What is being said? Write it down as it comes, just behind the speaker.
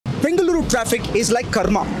traffic is like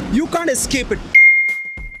karma. You can't escape it.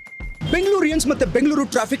 Bengalurians and Bengaluru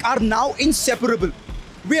traffic are now inseparable.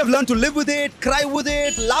 We have learned to live with it, cry with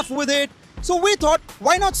it, laugh with it. So we thought,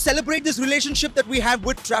 why not celebrate this relationship that we have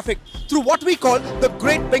with traffic through what we call the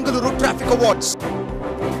Great Bengaluru Traffic Awards.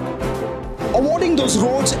 Awarding those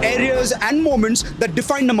roads, areas and moments that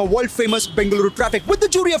define our world-famous Bengaluru traffic. With the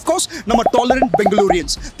jury, of course, our tolerant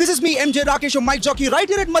Bengalurians. This is me, MJ Rakesh, your mic jockey, right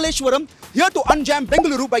here at Malleshwaram, here to Unjam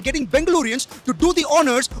Bengaluru by getting Bengalurians to do the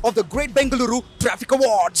honors of the Great Bengaluru Traffic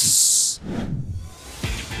Awards.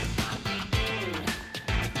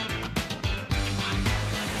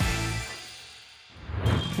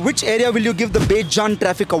 Which area will you give the Bejan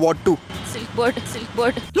Traffic Award to?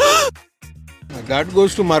 Silkboard. That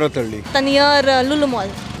goes to Marathalli. Near Lulu Mall.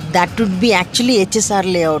 That would be actually HSR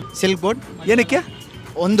layout. Silkboard? ಏನಕ್ಕೆ?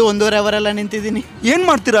 ಒಂದೂವರೆ hour ಎಲ್ಲ ನಿಂತಿದ್ದೀನಿ. ಏನು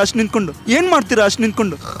ಮಾಡ್ತೀರಾ ಅಷ್ಟು ನಿಂತ್ಕೊಂಡು?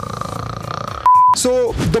 So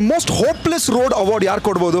the most hopeless road award ಯಾರು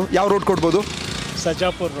ಕೊಡ್ಬೋದು? ಯಾವ ರೋಡ್ ಕೊಡ್ಬೋದು?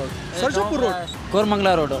 Sarjapur Road.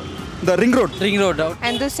 Koramangala road. The ring road.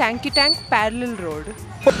 And the Sankey Tank parallel road.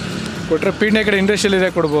 ಕೊಟ್ರೆ ಪೀಣ್ಯ ಕಡೆ ಇಂಡಸ್ಟ್ರಿಯಲ್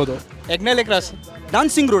ಏರಿಯಾ ಕೊಡ್ಬೋದು. ಯಜ್ಞಾಲಿ cross.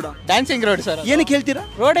 Dancing road. Dancing road sir. ಏನಕ್ಕೆ ಹೇಳ್ತೀರಾ?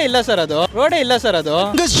 ರೋಡೇ ಇಲ್ಲ ಸರ್ ಅದು.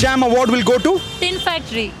 Longest jam award will go to Tin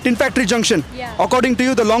Factory Junction. Yeah. According to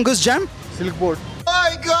you, the longest jam? Silkboard.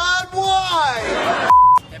 My God, why?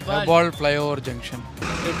 Ball flyover junction.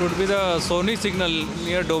 It would be the Sony signal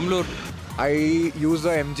near Domlur. I use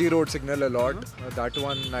the MG road signal a lot. That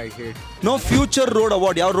one I hate. No future road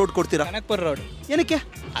award. ಯಾವ road ಕೊಡ್ತೀರಾ? Kanakpur road. ಏನಕ್ಕೆ?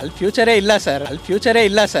 ಅಲ್ಲಿ ಫ್ಯೂಚರೇ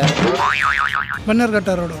ಇಲ್ಲ sir. Bannerghatta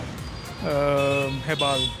road.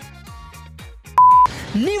 ಹೆಬಾಲ್.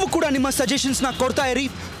 ನೀವು ಕೂಡ ನಿಮ್ಮ suggestions ನ ಕೊಡ್ತಾ ಇರಿ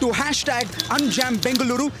to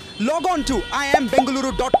 #UnjamBengaluru. Log on to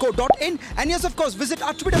iambengaluru.co.in and yes, of course, visit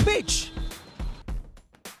our Twitter page.